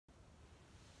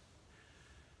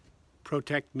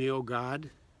Protect me, O God,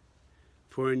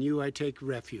 for in you I take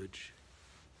refuge.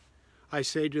 I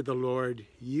say to the Lord,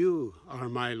 you are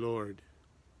my Lord.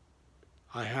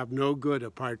 I have no good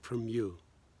apart from you.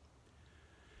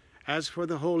 As for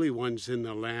the holy ones in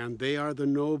the land, they are the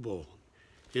noble,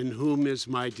 in whom is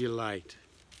my delight.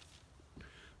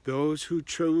 Those who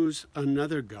choose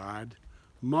another God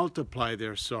multiply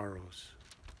their sorrows.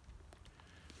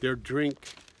 Their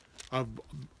drink of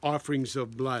offerings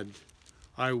of blood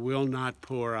I will not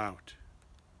pour out,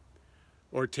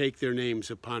 or take their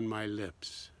names upon my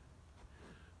lips.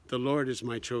 The Lord is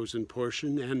my chosen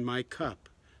portion and my cup.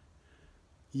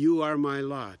 You are my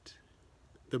lot.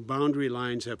 The boundary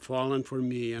lines have fallen for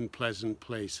me in pleasant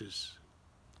places.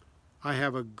 I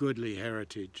have a goodly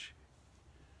heritage.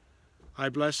 I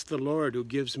bless the Lord who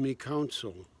gives me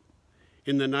counsel.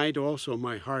 In the night also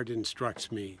my heart instructs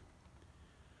me.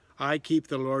 I keep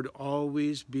the Lord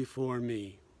always before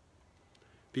me.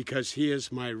 Because he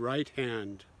is my right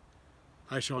hand,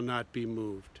 I shall not be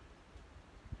moved.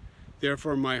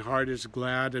 Therefore my heart is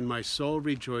glad and my soul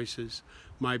rejoices.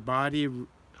 My body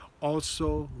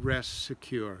also rests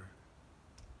secure.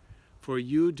 For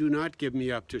you do not give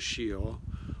me up to Sheol,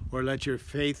 or let your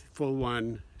faithful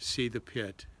one see the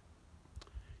pit.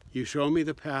 You show me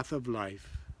the path of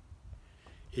life.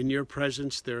 In your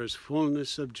presence there is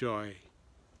fullness of joy.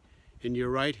 In your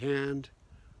right hand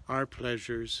are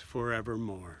pleasures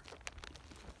forevermore.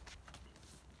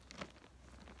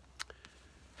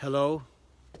 Hello,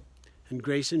 and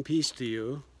grace and peace to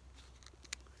you.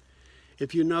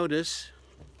 If you notice,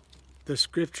 the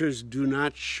scriptures do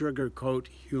not sugarcoat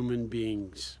human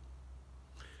beings.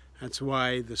 That's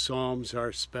why the Psalms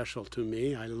are special to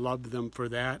me. I love them for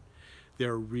that.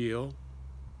 They're real.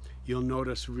 You'll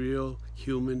notice real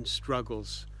human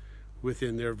struggles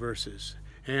within their verses.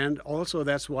 And also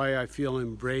that's why I feel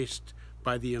embraced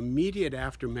by the immediate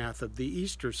aftermath of the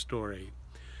Easter story.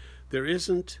 There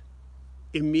isn't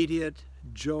immediate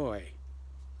joy.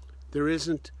 There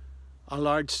isn't a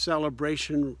large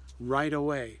celebration right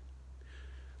away.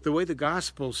 The way the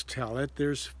Gospels tell it,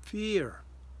 there's fear.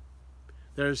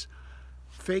 There's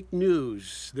fake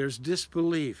news. There's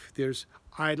disbelief. There's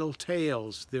idle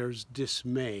tales. There's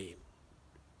dismay.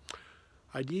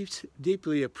 I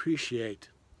deeply appreciate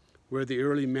where the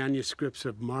early manuscripts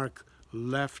of Mark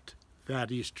left that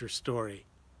Easter story.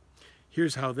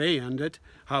 Here's how they end it,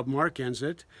 how Mark ends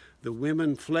it. The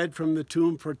women fled from the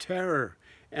tomb for terror,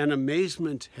 and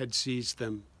amazement had seized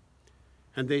them.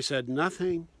 And they said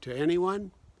nothing to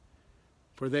anyone,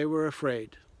 for they were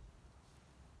afraid.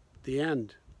 The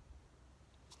end.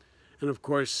 And of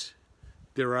course,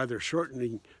 there are other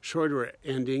shorter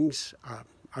endings,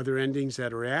 other endings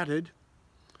that are added.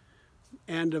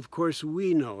 And of course,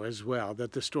 we know as well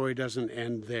that the story doesn't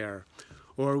end there,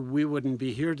 or we wouldn't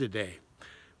be here today.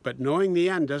 But knowing the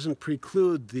end doesn't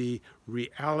preclude the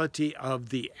reality of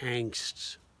the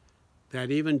angsts that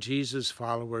even Jesus'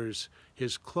 followers,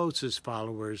 his closest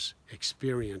followers,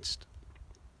 experienced.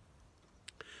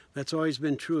 That's always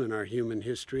been true in our human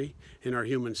history, in our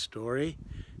human story,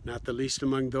 not the least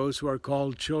among those who are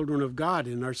called children of God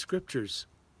in our scriptures.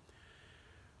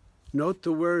 Note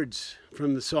the words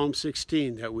from the Psalm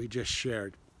 16 that we just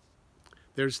shared.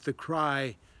 There's the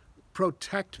cry,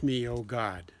 "Protect me, O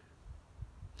God."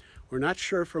 We're not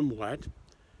sure from what,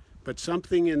 but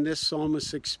something in this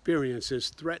psalmist's experience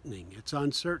is threatening. It's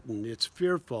uncertain. It's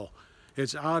fearful.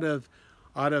 It's out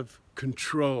of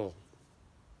control.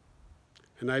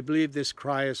 And I believe this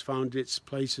cry has found its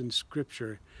place in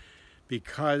Scripture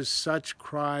because such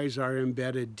cries are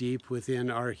embedded deep within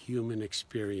our human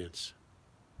experience.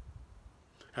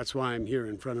 That's why I'm here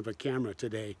in front of a camera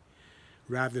today,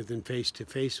 rather than face to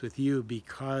face with you,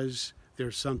 because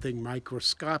there's something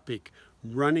microscopic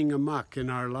running amok in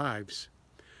our lives,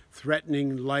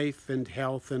 threatening life and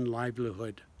health and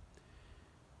livelihood.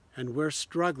 And we're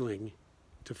struggling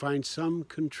to find some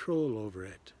control over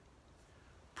it.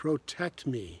 Protect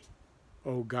me,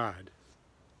 O God.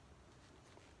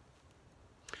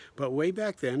 But way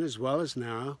back then, as well as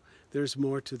now, there's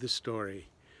more to the story.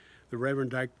 The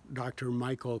Reverend Dr.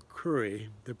 Michael Curry,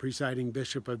 the presiding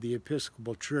bishop of the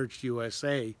Episcopal Church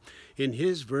USA, in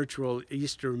his virtual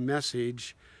Easter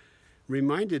message,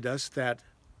 reminded us that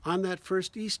on that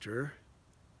first Easter,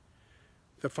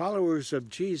 the followers of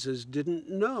Jesus didn't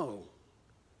know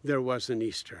there was an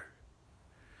Easter.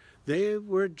 They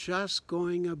were just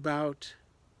going about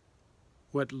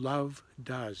what love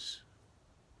does.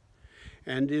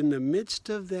 And in the midst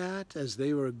of that, as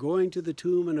they were going to the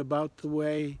tomb and about the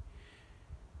way,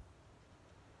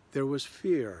 there was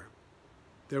fear,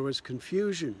 there was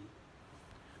confusion,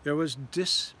 there was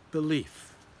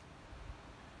disbelief.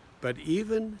 But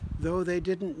even though they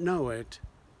didn't know it,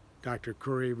 Dr.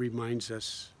 Curry reminds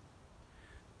us,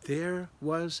 there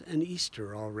was an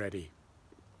Easter already.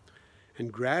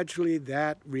 And gradually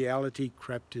that reality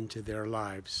crept into their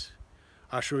lives,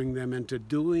 ushering them into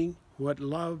doing what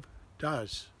love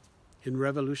does in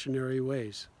revolutionary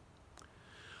ways.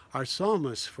 Our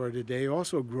psalmist for today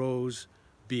also grows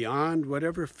beyond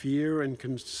whatever fear and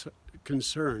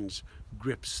concerns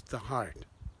grips the heart.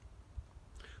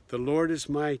 The Lord is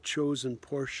my chosen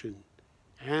portion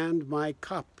and my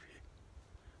cup.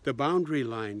 The boundary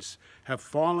lines have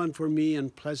fallen for me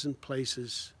in pleasant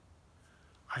places.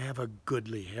 I have a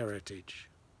goodly heritage.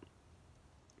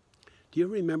 Do you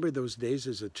remember those days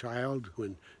as a child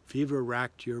when fever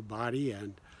racked your body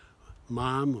and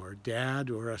mom or dad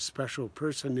or a special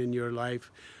person in your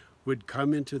life would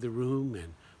come into the room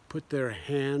and put their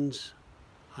hands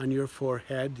on your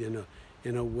forehead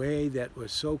in a way that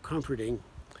was so comforting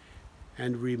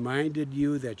and reminded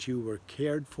you that you were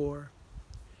cared for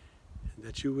and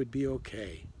that you would be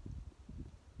okay?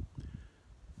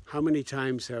 How many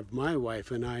times have my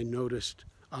wife and I noticed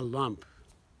a lump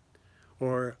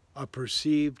or a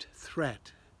perceived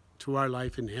threat to our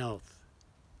life and health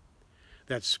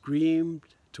that screamed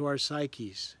to our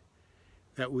psyches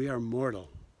that we are mortal?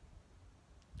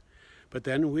 But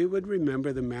then we would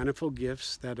remember the manifold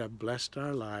gifts that have blessed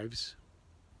our lives,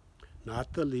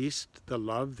 not the least the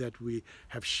love that we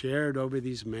have shared over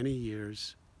these many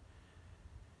years.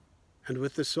 And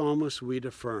with the psalmist we'd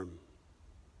affirm,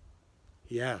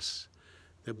 yes,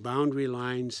 the boundary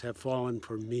lines have fallen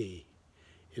for me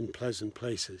in pleasant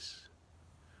places.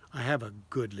 I have a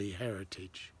goodly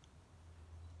heritage.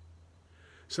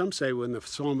 Some say when the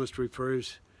psalmist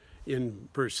refers in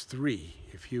verse 3,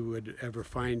 if you would ever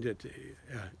find it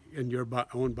in your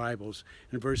own Bibles,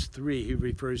 in verse 3 he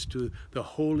refers to the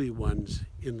holy ones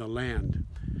in the land,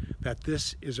 that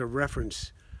this is a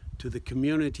reference to the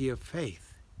community of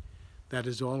faith that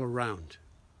is all around.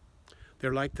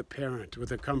 They're like the parent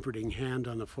with a comforting hand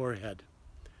on the forehead,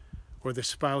 or the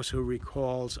spouse who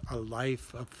recalls a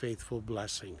life of faithful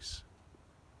blessings.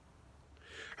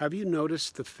 Have you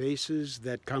noticed the faces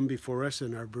that come before us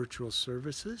in our virtual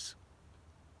services?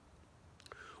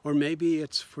 Or maybe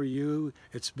it's for you,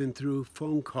 it's been through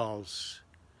phone calls,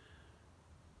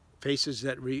 faces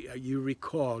that you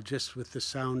recall just with the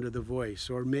sound of the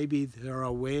voice. Or maybe there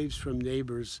are waves from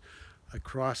neighbors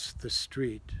across the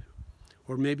street.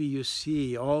 Or maybe you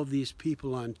see all these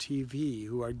people on TV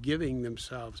who are giving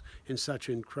themselves in such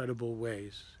incredible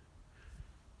ways.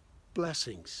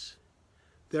 Blessings.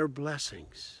 They're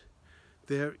blessings.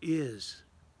 There is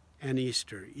an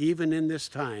Easter, even in this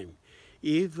time,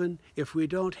 even if we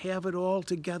don't have it all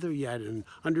together yet and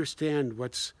understand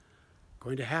what's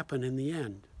going to happen in the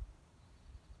end.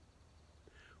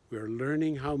 We're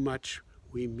learning how much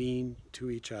we mean to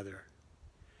each other.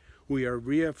 We are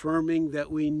reaffirming that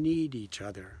we need each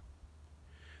other,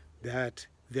 that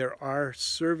there are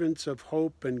servants of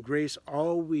hope and grace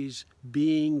always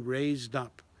being raised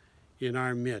up in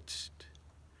our midst,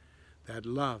 that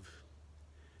love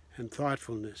and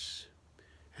thoughtfulness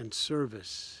and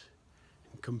service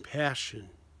and compassion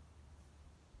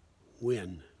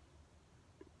win.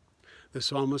 The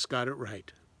psalmist got it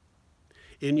right.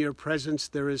 In your presence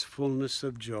there is fullness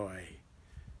of joy.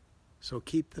 So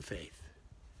keep the faith.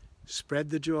 Spread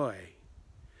the joy.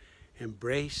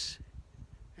 Embrace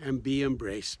and be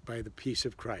embraced by the peace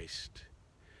of Christ.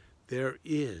 There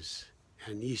is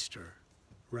an Easter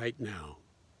right now.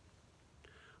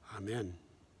 Amen.